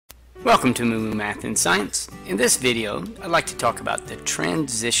Welcome to Moo Math and Science. In this video, I'd like to talk about the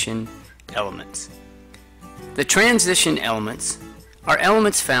transition elements. The transition elements are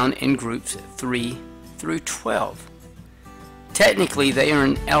elements found in groups 3 through 12. Technically, they are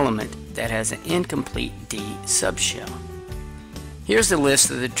an element that has an incomplete D subshell. Here's a list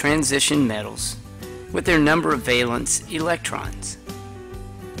of the transition metals with their number of valence electrons.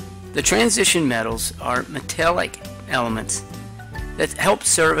 The transition metals are metallic elements that help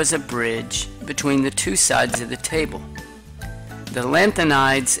serve as a bridge between the two sides of the table. The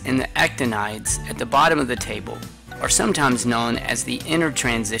lanthanides and the actinides at the bottom of the table are sometimes known as the inner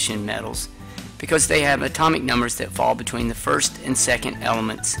transition metals because they have atomic numbers that fall between the first and second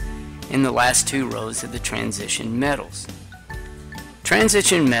elements in the last two rows of the transition metals.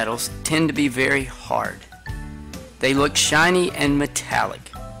 Transition metals tend to be very hard. They look shiny and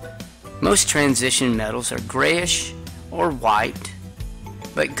metallic. Most transition metals are grayish or white,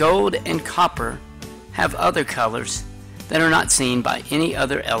 but gold and copper have other colors that are not seen by any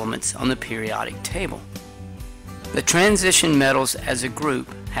other elements on the periodic table. The transition metals as a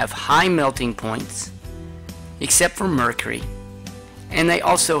group have high melting points, except for mercury, and they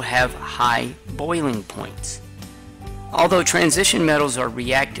also have high boiling points. Although transition metals are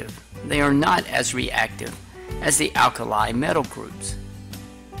reactive, they are not as reactive as the alkali metal groups.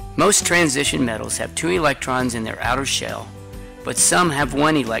 Most transition metals have 2 electrons in their outer shell, but some have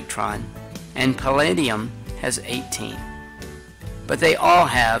 1 electron, and palladium has 18. But they all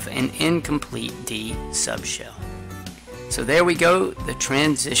have an incomplete D subshell. So there we go, the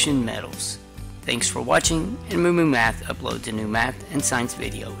transition metals. Thanks for watching, and Moo Math uploads a new math and science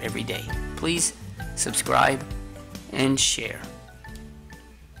video every day. Please subscribe and share.